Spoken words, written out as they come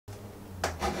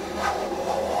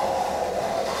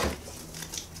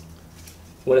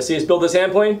Want to see us build this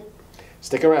hand plane?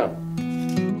 Stick around.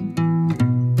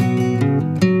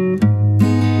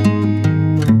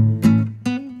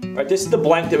 Alright, this is the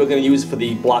blank that we're going to use for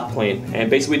the block plane. And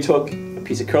basically we took a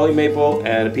piece of curly maple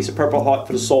and a piece of purple heart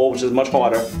for the sole, which is much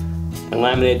harder, and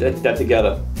laminated that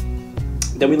together.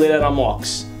 Then we laid out our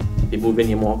marks. You move in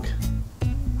your mark.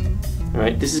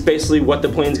 Alright, this is basically what the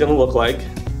plane's going to look like.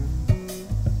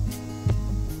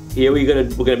 Here we're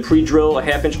gonna pre-drill a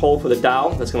 1/2 inch hole for the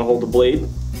dowel that's gonna hold the blade,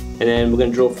 and then we're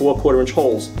gonna drill 4 1/4 inch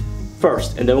holes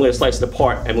first, and then we're gonna slice it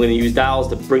apart, and we're gonna use dowels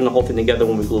to bring the whole thing together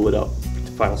when we glue it up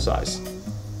to final size.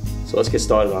 So let's get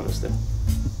started on this thing.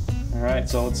 All right,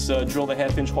 so let's drill the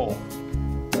 1/2 inch hole.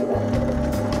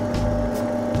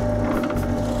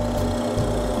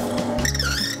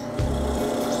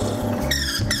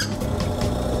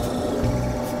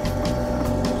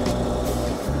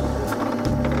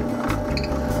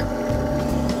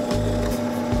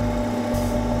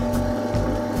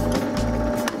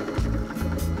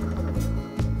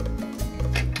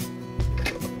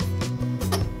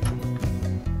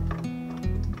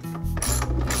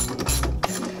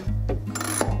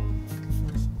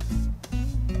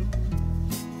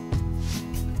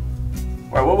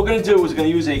 Alright, what we're going to do is we're going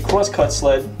to use a cross-cut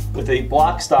sled with a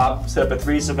block stop set up at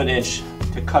 3/8 of an inch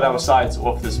to cut our sides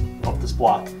off this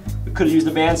block. We could have used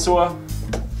a bandsaw.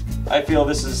 I feel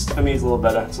this is, for me, is a little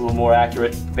better. It's a little more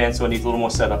accurate. The bandsaw needs a little more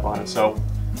setup on it, so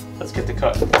let's get the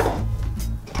cut.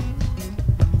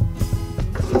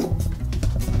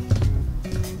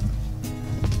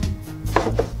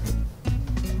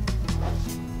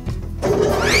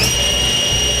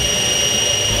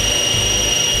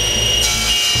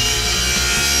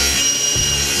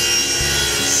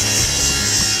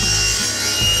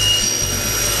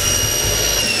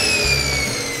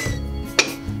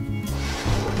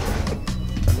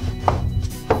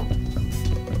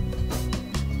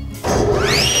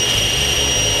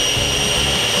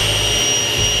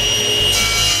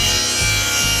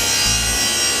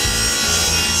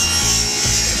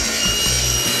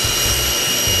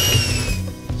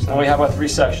 Now we have our 3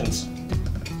 sections.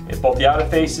 We have both the outer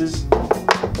faces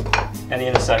and the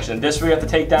intersection. This we have to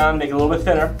take down, make it a little bit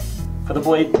thinner for the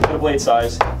blade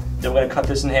size. Then we're going to cut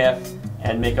this in half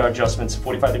and make our adjustments.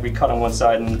 45-degree cut on one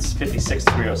side and it's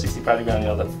 56-degree or 65-degree on the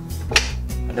other.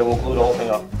 And then we'll glue the whole thing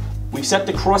up. We've set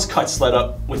the cross-cut sled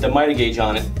up with the miter gauge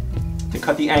on it to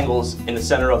cut the angles in the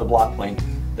center of the block plane.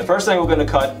 The first thing we're going to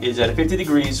cut is at 50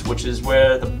 degrees, which is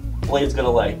where the blade's going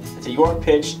to lay. It's a York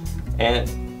pitch, and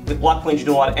with block planes, you're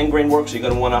doing a lot of end grain work, so you're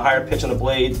going to want a higher pitch on the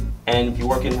blade, and if you're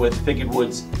working with figured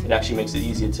woods, it actually makes it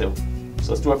easier too.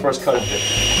 So let's do our first cut of it.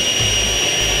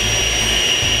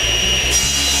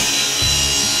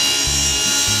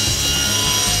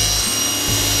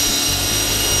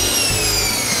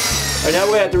 Alright,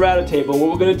 now we're at the router table.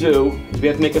 What we're going to do is we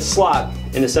have to make a slot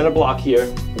in the center block here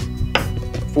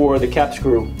for the cap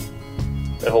screw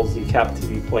that holds the cap to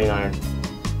the plane iron.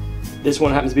 This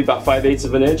one happens to be about 5/8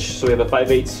 of an inch, so we have a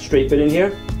 5/8 straight fit in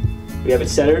here. We have it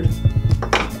centered.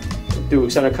 Do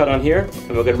a center cut on here,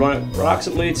 and we're going to run it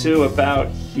approximately to about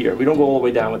here. We don't go all the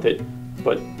way down with it,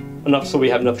 but enough so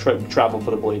we have enough travel for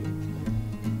the blade.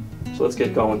 So let's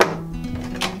get going.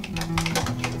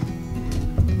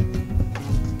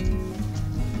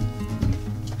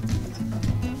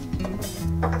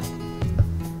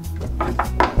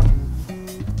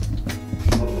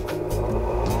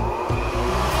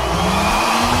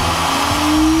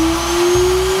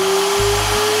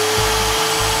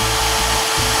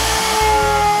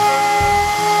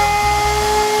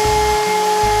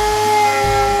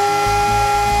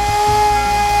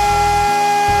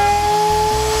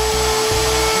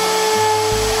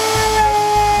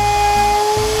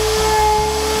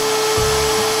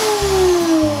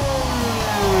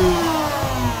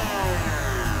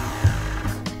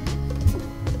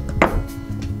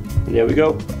 There we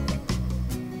go.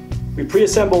 We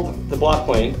pre-assembled the block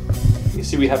plane. You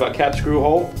see we have our cap screw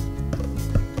hole,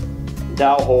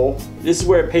 dowel hole. This is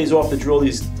where it pays off to drill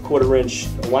these 1/4 inch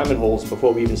alignment holes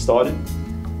before we even started.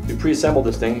 We pre-assembled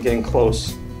this thing, getting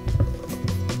close,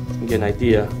 and get an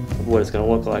idea of what it's going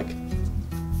to look like.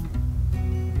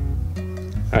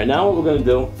 Alright, now what we're going to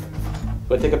do, we're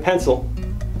going to take a pencil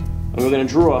and we're going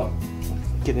to draw,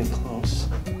 get in close,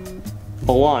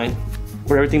 a line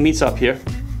where everything meets up here.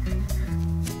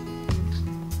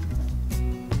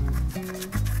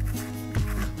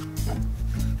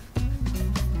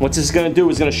 What this is going to do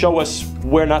is going to show us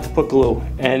where not to put glue,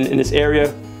 and in this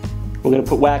area we're going to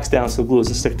put wax down so the glue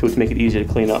doesn't stick to it to make it easier to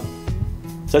clean up.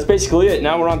 So that's basically it.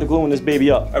 Now we're on to gluing this baby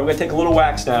up. Alright, we're going to take a little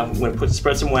wax now. We're going to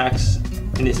spread some wax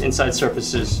in these inside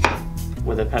surfaces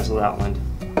where the pencil outlined.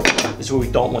 This is where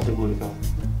we don't want the glue to go.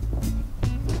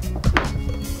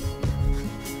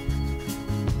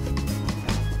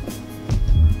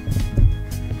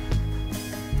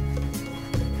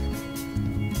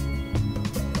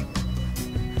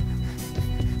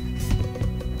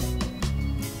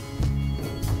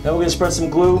 Then we're going to spread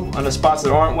some glue on the spots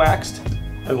that aren't waxed,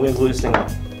 and we're going to glue this thing up.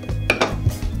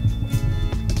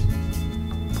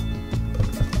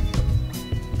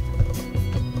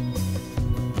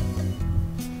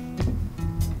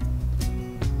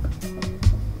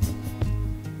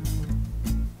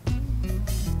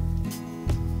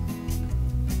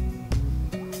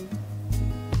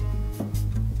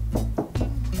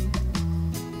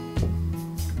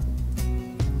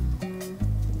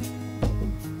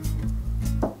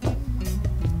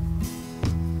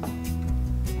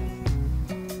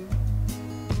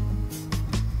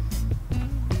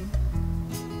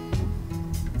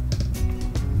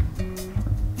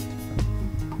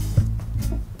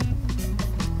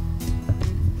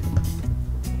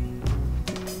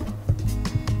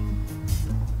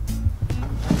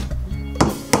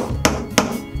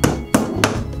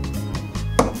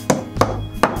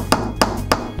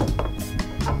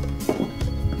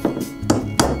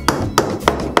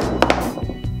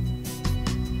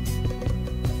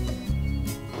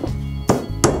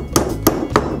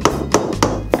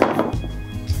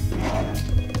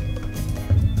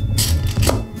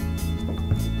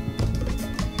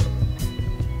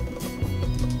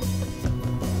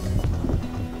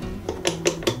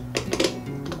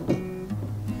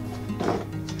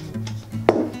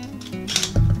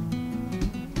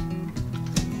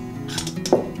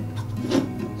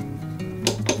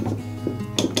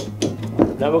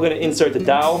 Now we're going to insert the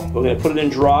dowel, we're going to put it in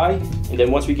dry, and then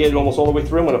once we get it almost all the way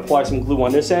through, I'm going to apply some glue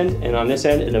on this end and on this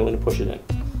end, and then we're going to push it in.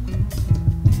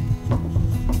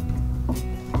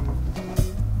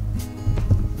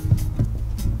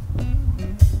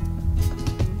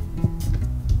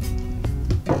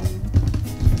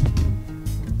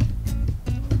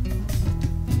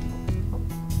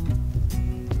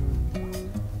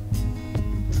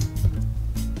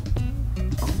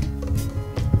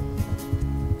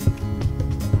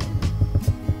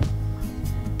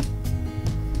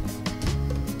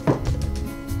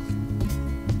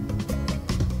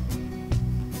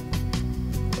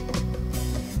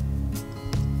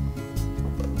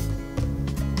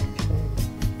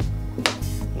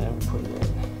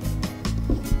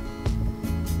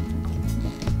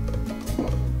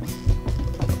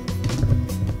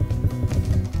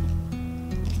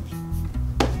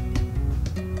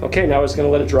 Okay, now we're just going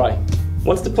to let it dry.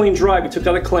 Once the plane dried, we took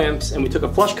out the clamps and we took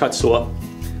a flush cut saw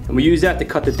and we used that to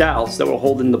cut the dowels that were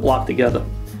holding the block together.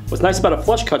 What's nice about a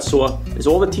flush cut saw is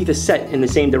all the teeth are set in the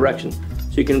same direction.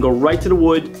 So you can go right to the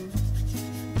wood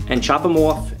and chop them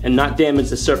off and not damage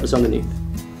the surface underneath.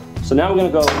 So now we're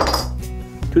going to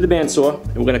go to the bandsaw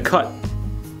and we're going to cut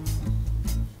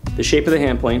the shape of the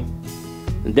hand plane.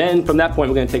 And then from that point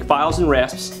we're going to take files and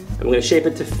rasps and we're going to shape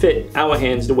it to fit our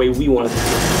hands the way we want it to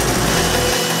fit.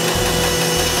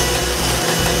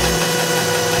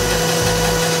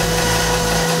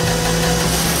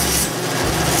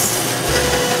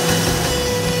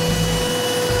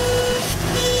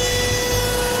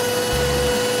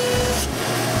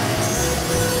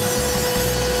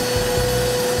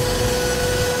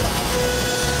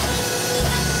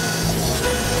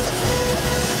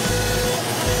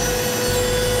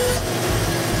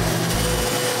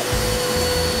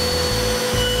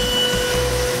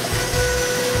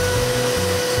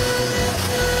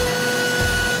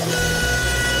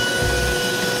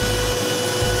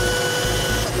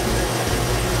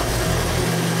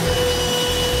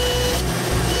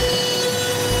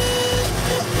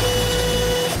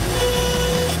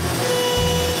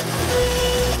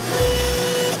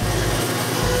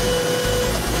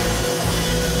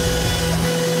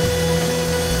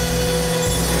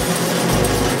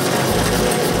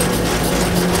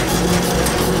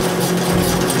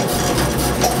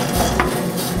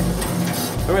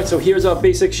 Alright, so here's our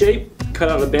basic shape, cut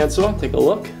out of the bandsaw, take a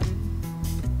look.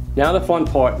 Now the fun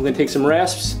part, we're going to take some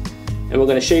rasps and we're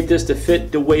going to shape this to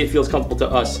fit the way it feels comfortable to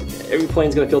us. Every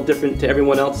plane's going to feel different to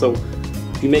everyone else, so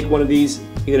if you make one of these,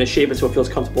 you're going to shape it so it feels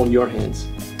comfortable in your hands.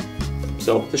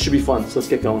 So this should be fun, so let's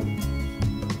get going.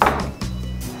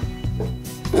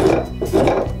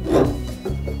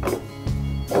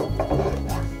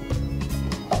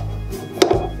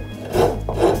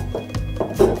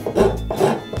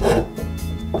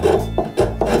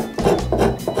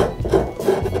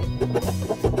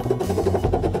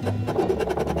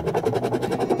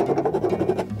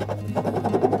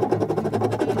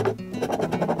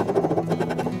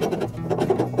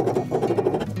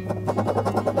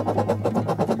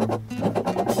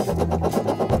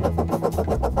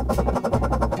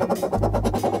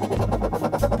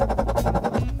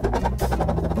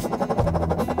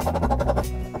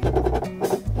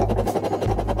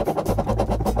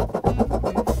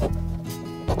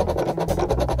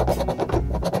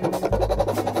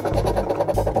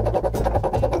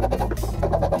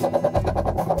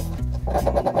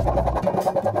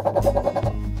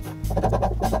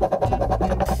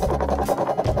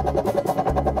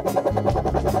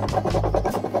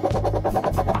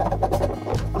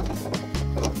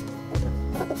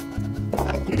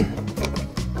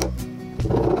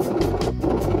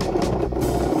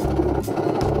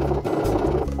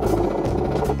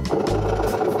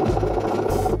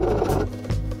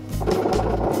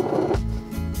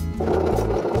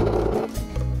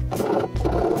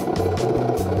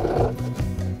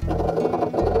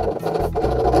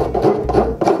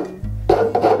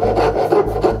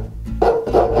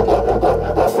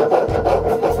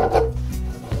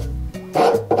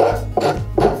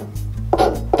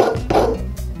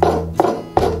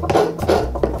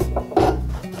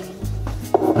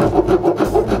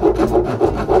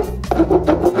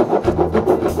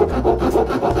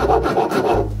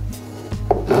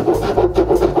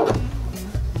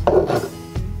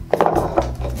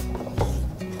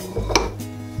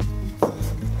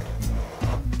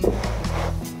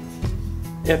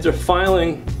 After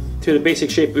filing to the basic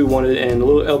shape we wanted and a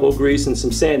little elbow grease and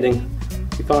some sanding,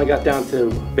 we finally got down to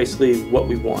basically what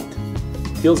we want.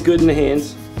 Feels good in the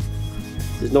hands.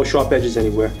 There's no sharp edges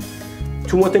anywhere.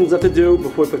 Two more things left to do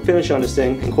before we put finish on this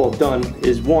thing and call it done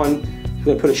is one, we're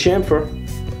going to put a chamfer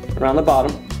around the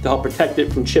bottom to help protect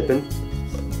it from chipping.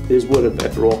 It is wood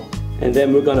after all. And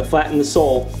then we're going to flatten the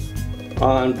sole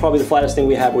on probably the flattest thing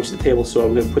we have, which is the table saw.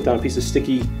 We're going to put down a piece of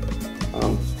sticky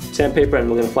sandpaper and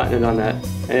we're going to flatten it on that.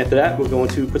 And after that, we're going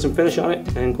to put some finish on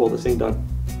it and call this thing done.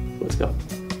 Let's go.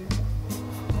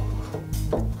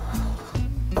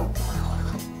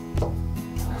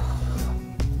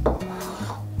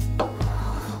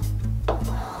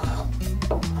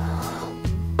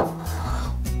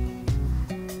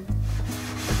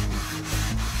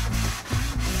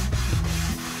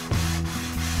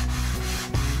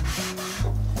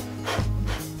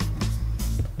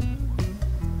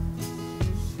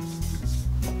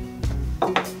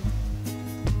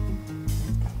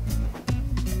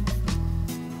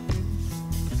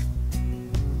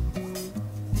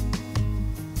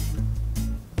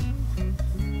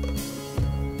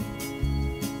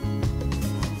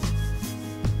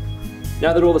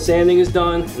 Now that all the sanding is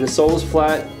done and the sole is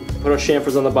flat, put our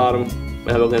chamfers on the bottom and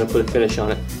we're going to put a finish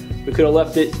on it. We could have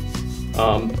left it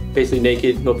basically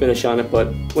naked, no finish on it, but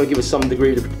we want to give it some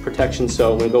degree of protection,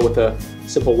 so we're going to go with a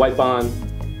simple wipe on,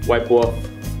 wipe off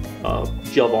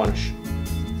gel varnish.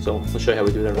 So I'll show you how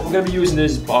we do that. What we're going to be using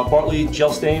is Bartley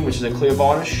gel stain, which is a clear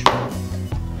varnish.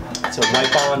 It's a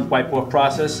wipe on, wipe off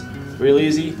process, real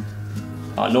easy.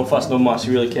 No fuss, no muss,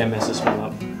 you really can't mess this one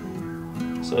up.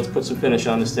 So let's put some finish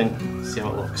on this thing, see how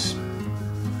it looks.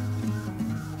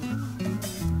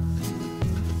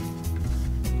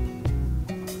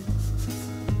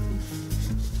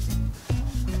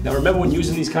 Now remember, when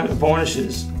using these kind of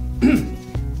varnishes, when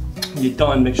you're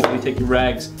done, make sure you take your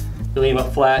rags, you lay them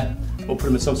up flat, or put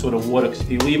them in some sort of water, because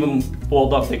if you leave them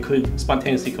balled up, they could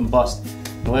spontaneously combust.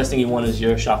 And the last thing you want is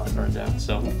your shop to burn down,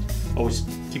 so always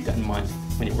keep that in mind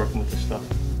when you're working with this stuff.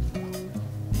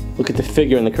 Look at the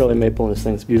figure in the curly maple in this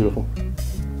thing, it's beautiful.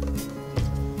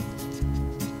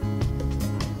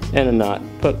 And a knot,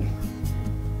 but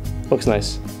looks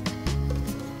nice.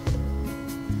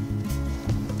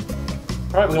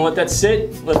 Alright, we're gonna let that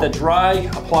sit, let that dry,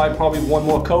 apply probably one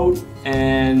more coat,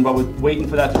 and while we're waiting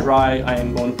for that to dry, I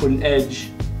am going to put an edge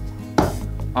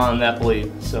on that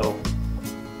blade. So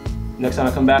next time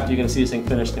I come back, you're gonna see this thing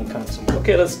finished and cut some wood.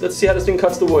 Okay, let's see how this thing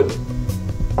cuts the wood.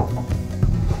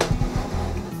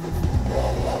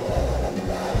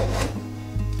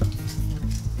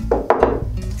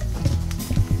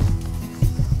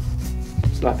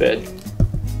 Not bad.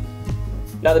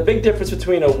 Now the big difference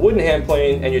between a wooden hand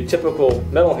plane and your typical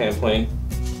metal hand plane,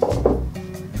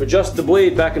 to adjust the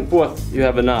blade back and forth, you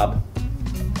have a knob.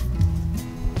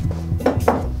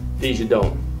 These you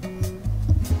don't.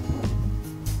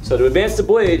 So to advance the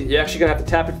blade, you're actually going to have to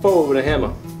tap it forward with a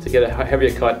hammer to get a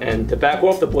heavier cut, and to back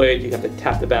off the blade, you have to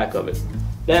tap the back of it.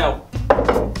 Now,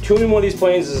 tuning one of these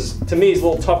planes is, to me, is a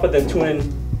little tougher than tuning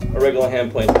a regular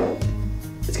hand plane.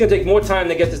 It's going to take more time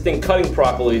to get this thing cutting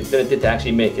properly than it did to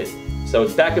actually make it. So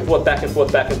it's back and forth, back and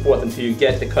forth, back and forth until you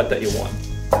get the cut that you want.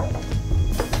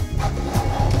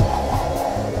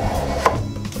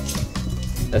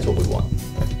 That's what we want.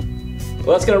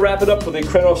 Well, that's going to wrap it up for the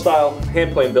Krenov style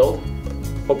hand plane build.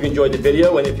 Hope you enjoyed the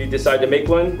video, and if you decide to make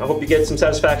one, I hope you get some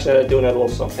satisfaction out of doing that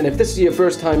also. And if this is your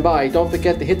first time by, don't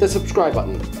forget to hit the subscribe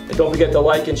button. And don't forget to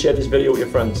like and share this video with your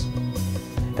friends.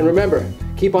 And remember,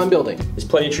 keep on building. There's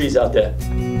plenty of trees out there.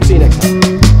 See you next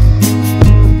time.